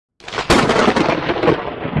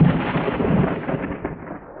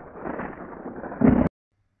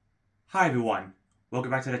Hi everyone,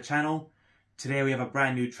 welcome back to the channel. Today we have a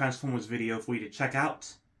brand new Transformers video for you to check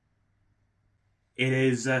out. It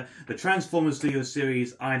is the Transformers Studio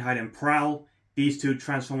series Ironhide and Prowl. These two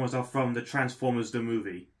Transformers are from the Transformers the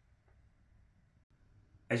movie.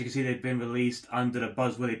 As you can see, they've been released under the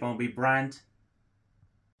Buzzworthy Bumblebee brand.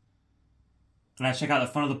 And let's check out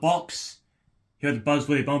the front of the box. Here the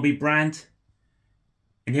Buzzworthy Bumblebee brand.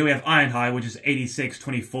 And here we have Ironhide, which is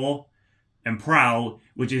 8624. And Prowl,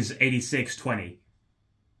 which is 8620.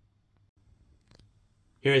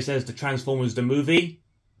 Here it says the Transformers the movie,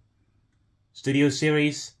 studio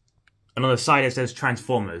series, and on the side it says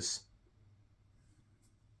Transformers.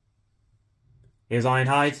 Here's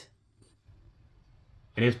Ironhide,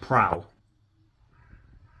 and here's Prowl.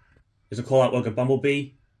 There's a call out logo of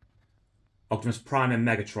Bumblebee, Optimus Prime, and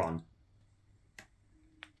Megatron.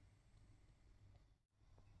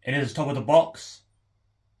 And here's the top of the box.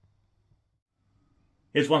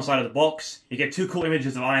 Here's one side of the box. You get two cool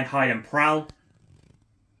images of Ironhide and Prowl.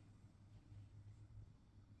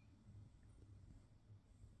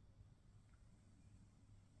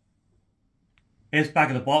 Here's the back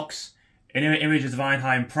of the box. And here are images of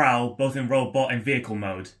Ironhide and Prowl, both in robot and vehicle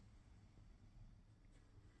mode.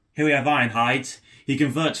 Here we have Ironhide. He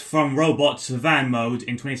converts from robot to van mode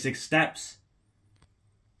in 26 steps.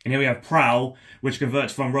 And here we have Prowl, which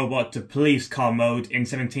converts from robot to police car mode in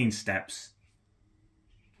 17 steps.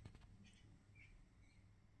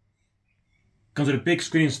 Comes with a big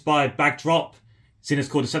screen-inspired backdrop. Seen as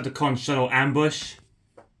called Decepticon Shuttle Ambush.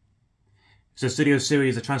 It's a studio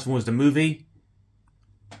series that Transformers the movie.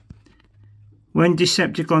 When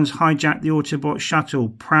Decepticons hijack the Autobot shuttle,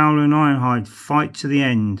 Prowl and Ironhide fight to the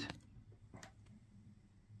end.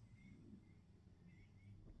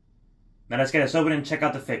 Now let's get this open and check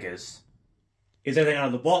out the figures. Here's everything out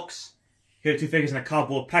of the box. Here are two figures in a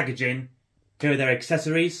cardboard packaging. Here are their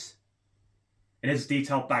accessories. And here's a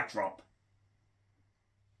detailed backdrop.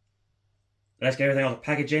 Let's get everything out of the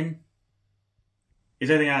packaging.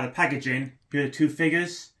 Here's everything out of the packaging. Here are the two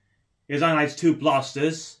figures. Here's Ironhide's two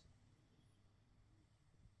blasters.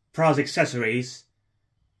 Prowl's accessories.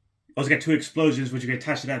 Also get two explosions which you can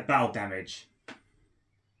attach to their battle damage.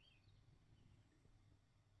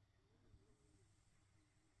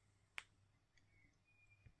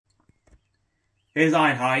 Here's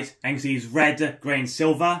Ironhide, and you can see he's red, grey and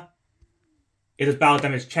silver. Here's his battle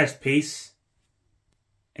damage chest piece.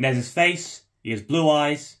 And there's his face. He has blue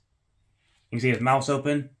eyes. You can see his mouth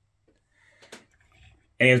open.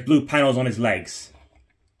 And he has blue panels on his legs.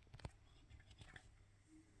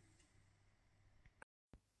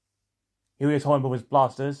 Here he is holding both his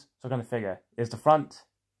blasters. So I'm going to figure. Here's the front,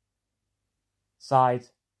 side,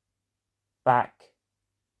 back,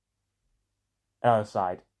 and other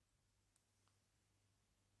side.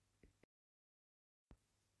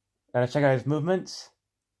 Now let's check out his movements.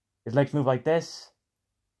 His legs move like this.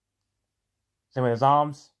 Same with his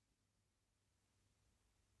arms.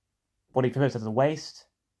 Body pivots at the waist.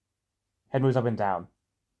 Head moves up and down.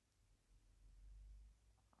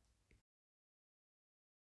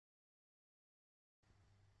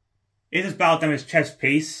 Here's his battle damage chest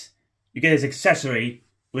piece. You get his accessory,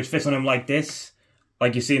 which fits on him like this,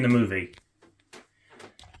 like you see in the movie.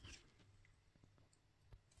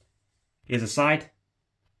 Here's the side.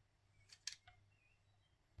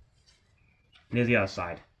 And here's the other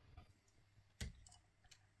side.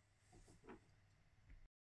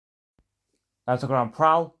 Now let's look around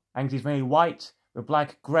Prowl. And he's mainly white with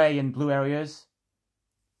black, grey and blue areas.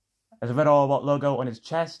 There's a red Autobot logo on his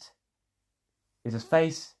chest. Here's his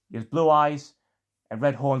face, he has blue eyes and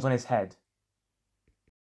red horns on his head.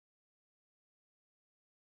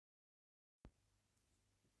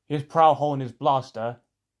 Here's Prowl holding his blaster.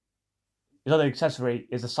 His other accessory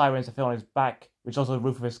is the sirens that fit on his back, which is also the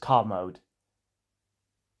roof of his car mode.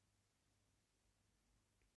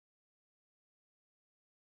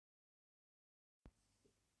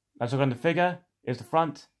 Let's look on the figure. Here's the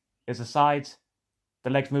front, here's the sides.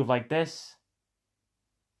 The legs move like this.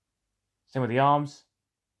 Same with the arms.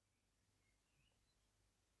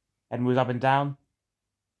 Head moves up and down.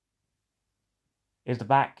 Here's the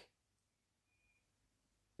back.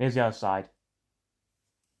 Here's the other side.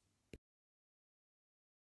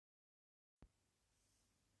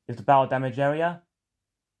 Here's the battle damage area.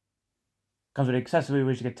 Comes with an accessory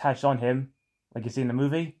which you can attach on him, like you see in the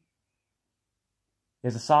movie.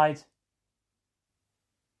 Here's the side.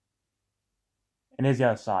 And here's the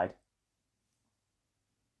other side.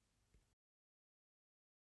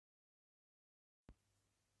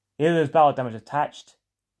 Here there's battle damage attached.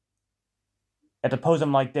 You have to pose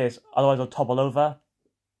them like this, otherwise they'll topple over.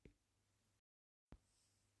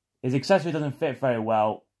 His accessory doesn't fit very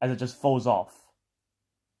well, as it just falls off.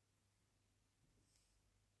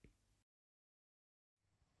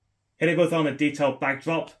 Here they both are on a detailed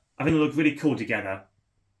backdrop. I think they look really cool together.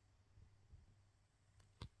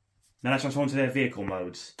 Now let's transform to their vehicle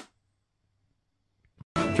modes.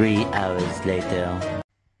 3 hours later.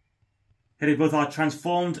 Here they both are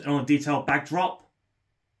transformed and on a detailed backdrop.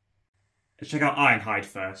 Let's check out Ironhide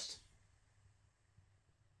first.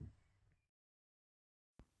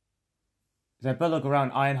 There's a bird look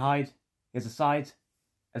around Ironhide. Here's the side.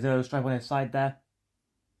 There's a little stripe on his side there.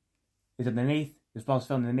 Here's underneath. There's blobs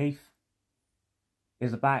filmed underneath.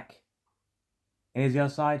 Here's the back. And here's the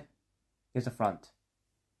other side. Here's the front.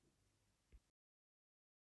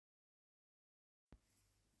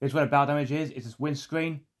 Here's where the barrel damage is. It's this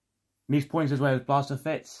windscreen. And these points is where the blaster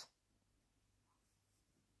fits.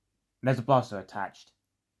 And there's a blaster attached.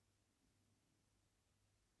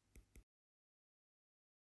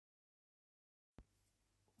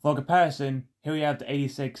 For comparison, here we have the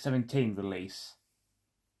 8617 release.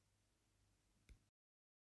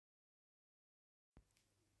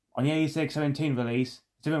 On the 8617 release,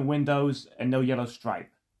 different windows and no yellow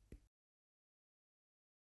stripe.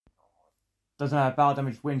 Doesn't have a barrel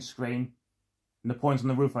damaged windscreen, and the points on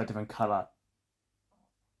the roof are a different colour.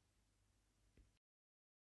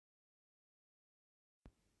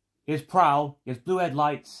 Here's Prowl, he has blue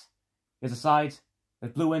headlights, here's the side,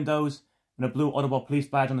 there's blue windows, and a blue Autobot police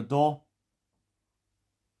badge on the door.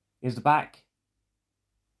 Here's the back,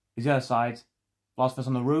 here's the other side, blast vest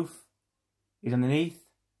on the roof, here's underneath.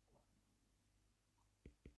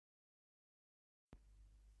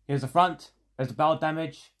 Here's the front, there's the barrel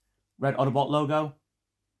damage, red Autobot logo, and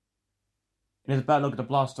there's a better look at the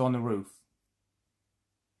blaster on the roof.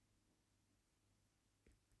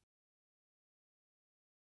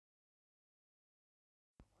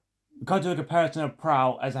 We can't do a comparison of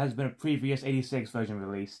Prowl as there has been a previous 86 version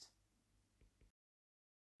released.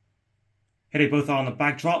 Here they both are on the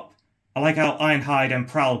backdrop. I like how Ironhide and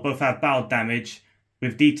Prowl both have barrel damage,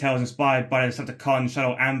 with details inspired by the Decepticon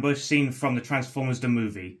shuttle ambush scene from the Transformers the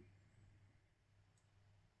movie.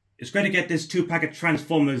 It's great to get this 2-pack of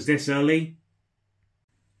Transformers this early.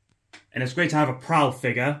 And it's great to have a Prowl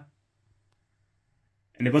figure.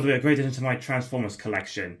 And they both be a great addition to my Transformers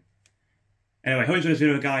collection. Anyway, hope you enjoyed this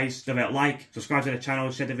video guys. Don't forget to like, subscribe to the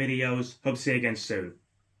channel, share the videos. Hope to see you again soon.